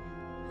here.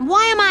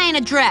 Why am I in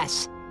a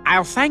dress?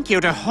 I'll thank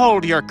you to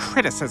hold your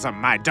criticism,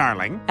 my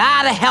darling.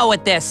 Ah, the hell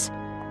with this.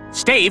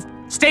 Steve,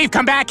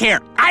 come back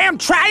here. I am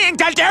trying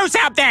to do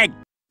something!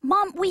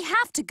 Mom, we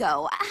have to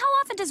go. How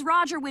often does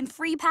Roger win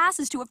free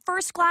passes to a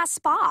first-class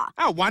spa?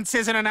 Oh, once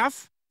isn't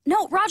enough?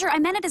 No, Roger, I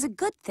meant it as a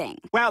good thing.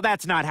 Well,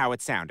 that's not how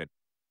it sounded.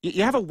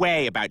 You have a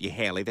way about you,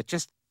 Haley, that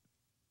just...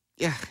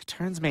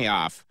 turns me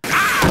off.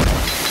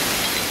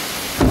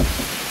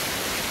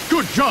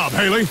 Good job,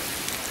 Haley.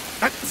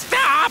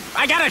 Stop!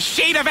 I got a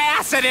sheet of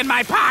acid in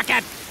my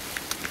pocket!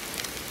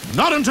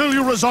 Not until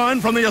you resign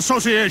from the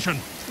association.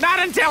 Not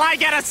until I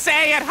get a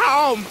say at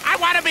home. I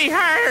want to be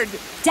heard.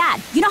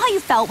 Dad, you know how you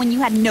felt when you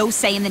had no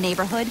say in the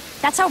neighborhood?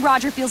 That's how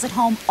Roger feels at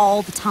home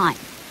all the time.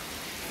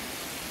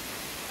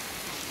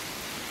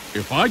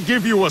 If I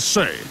give you a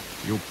say,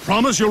 you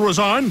promise you'll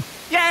resign?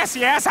 Yes,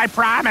 I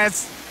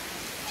promise.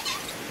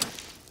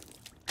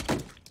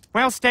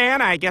 Well,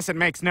 Stan, I guess it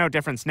makes no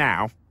difference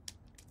now.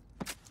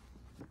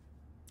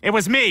 It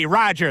was me,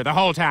 Roger, the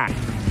whole time.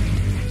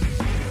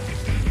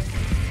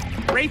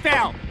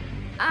 Refill!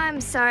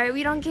 I'm sorry,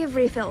 we don't give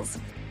refills.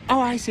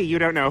 Oh, I see. You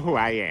don't know who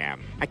I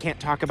am. I can't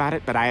talk about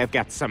it, but I have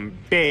got some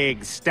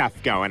big stuff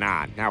going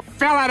on. Now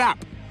fill it up.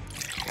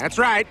 That's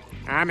right.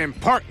 I'm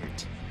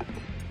important.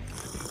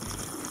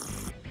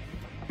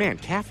 Man,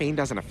 caffeine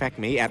doesn't affect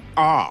me at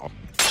all.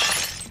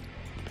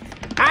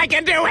 I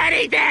can do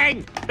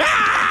anything!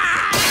 Ah!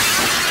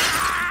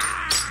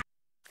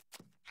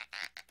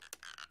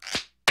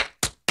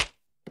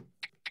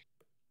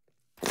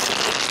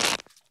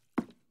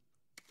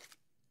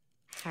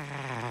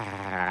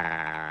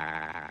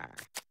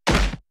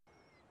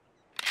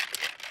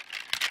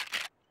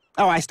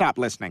 Oh, I stopped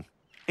listening.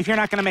 If you're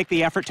not going to make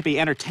the effort to be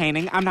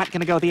entertaining, I'm not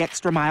going to go the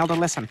extra mile to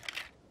listen.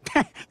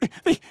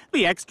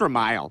 the extra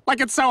mile.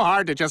 Like it's so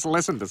hard to just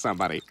listen to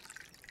somebody.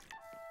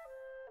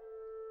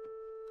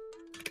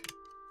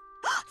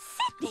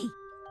 Sydney!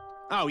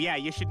 Oh, yeah,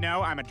 you should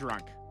know I'm a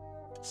drunk.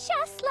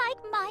 Just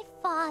like my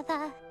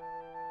father.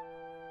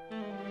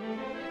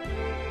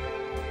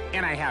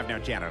 And I have no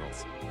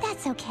genitals.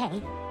 That's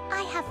okay.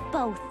 I have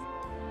both.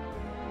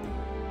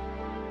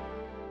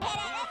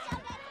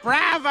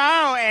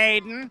 Bravo,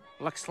 Aiden!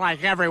 Looks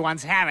like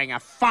everyone's having a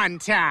fun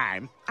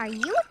time. Are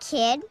you a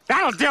kid?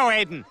 That'll do,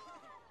 Aiden!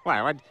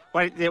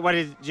 What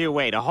did you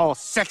wait, a whole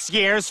 6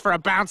 years for a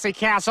bouncy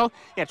castle?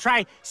 Yeah,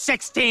 try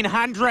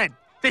 1600.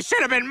 This should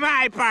have been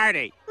my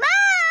party. Mom!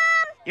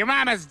 Your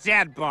mama's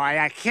dead, boy.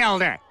 I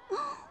killed her.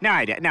 No,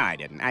 I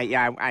didn't.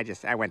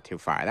 I went too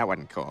far. That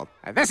wasn't cool.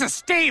 This is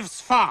Steve's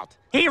fault.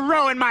 He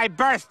ruined my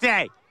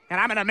birthday,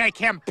 and I'm gonna make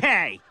him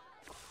pay.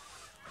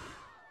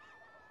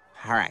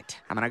 All right,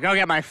 I'm gonna go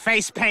get my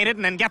face painted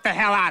and then get the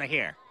hell out of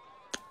here.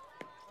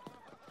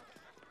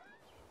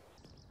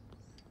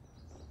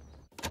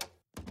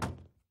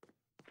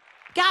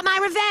 Got my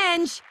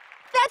revenge!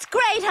 That's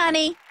great,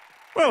 honey.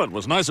 Well, it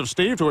was nice of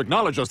Steve to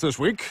acknowledge us this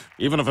week,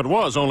 even if it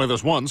was only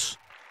this once.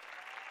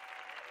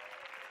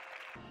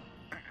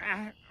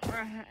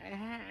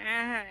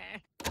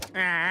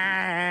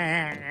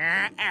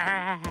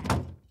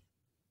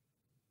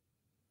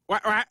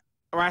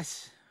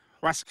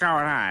 What's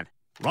going on?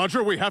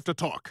 Roger, we have to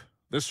talk.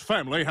 This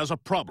family has a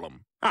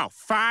problem. Oh,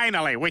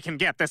 finally, we can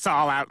get this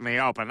all out in the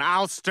open.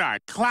 I'll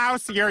start.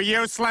 Klaus, you're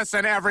useless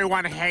and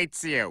everyone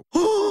hates you.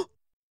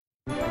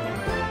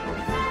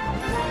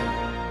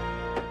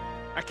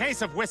 A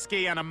case of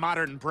whiskey and a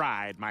modern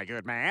bride, my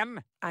good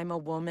man. I'm a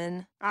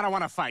woman. I don't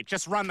want to fight.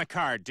 Just run the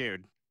card,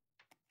 dude.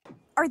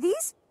 Are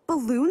these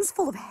balloons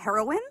full of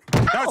heroin?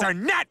 Those are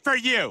not for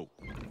you!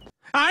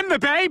 I'm the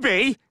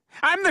baby!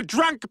 I'm the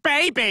drunk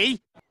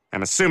baby!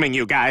 I'm assuming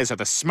you guys are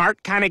the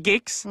smart kind of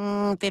geeks?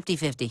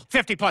 50-50.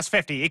 50 plus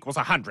 50 equals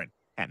 100.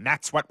 And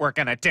that's what we're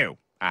gonna do.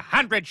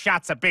 100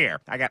 shots of beer.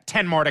 I got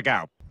 10 more to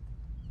go.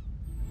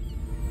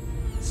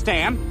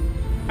 Stan,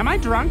 am I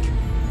drunk?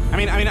 I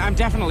mean, I'm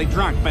definitely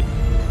drunk, but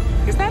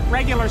is that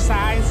regular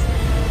size?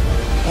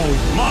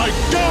 Oh my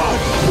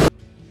God!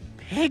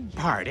 Pig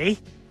party?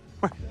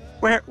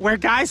 Where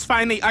guys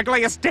find the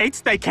ugliest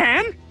dates they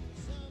can?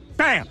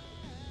 Bam!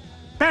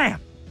 Bam!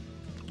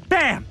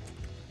 Bam!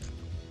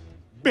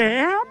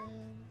 Bam?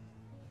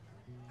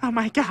 Oh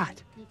my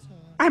God.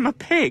 I'm a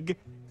pig.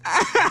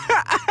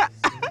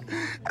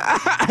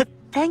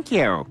 Thank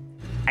you.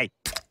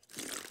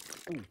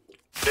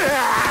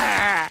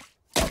 Yeah!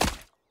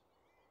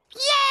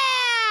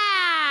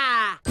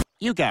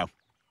 You go.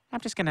 I'm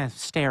just gonna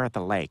stare at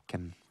the lake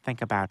and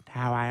think about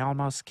how I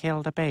almost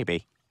killed a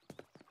baby.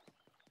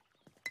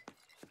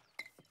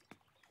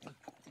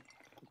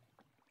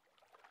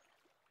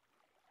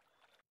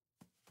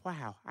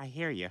 Wow, I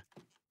hear you.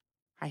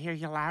 I hear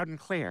you loud and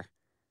clear.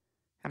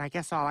 And I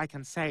guess all I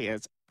can say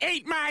is,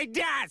 eat my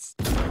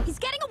dust! He's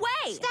getting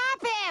away!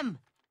 Stop him!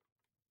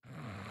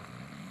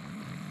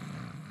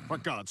 For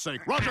God's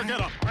sake, Roger,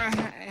 get up!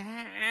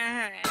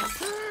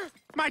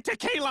 My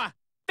tequila!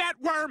 That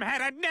worm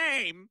had a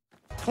name!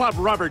 Club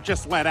Rubber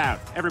just let out.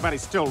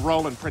 Everybody's still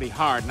rolling pretty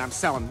hard, and I'm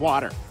selling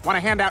water. Want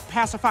to hand out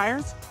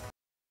pacifiers?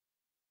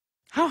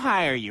 How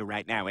high are you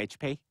right now,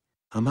 HP?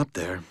 I'm up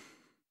there.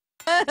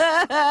 Why's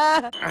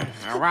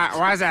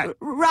that?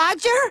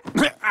 Roger?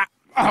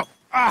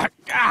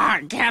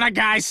 Can a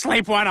guy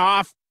sleep one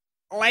off?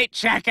 Late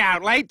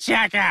checkout, late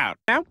checkout.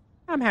 No,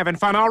 I'm having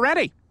fun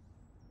already.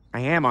 I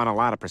am on a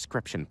lot of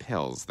prescription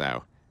pills,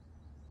 though.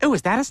 Ooh,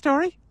 is that a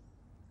story?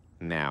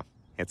 No,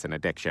 it's an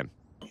addiction.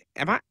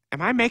 Am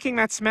I making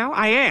that smell?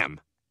 I am.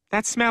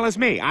 That smell is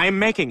me. I'm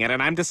making it,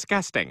 and I'm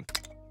disgusting.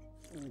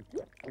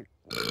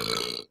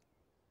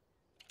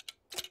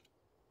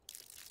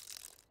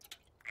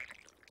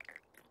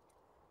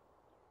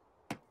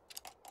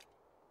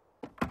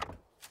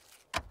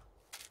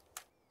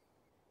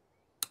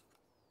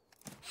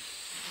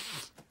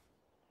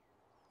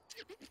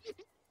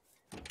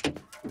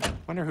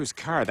 Wonder whose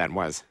car that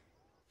was.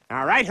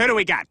 All right, who do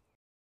we got?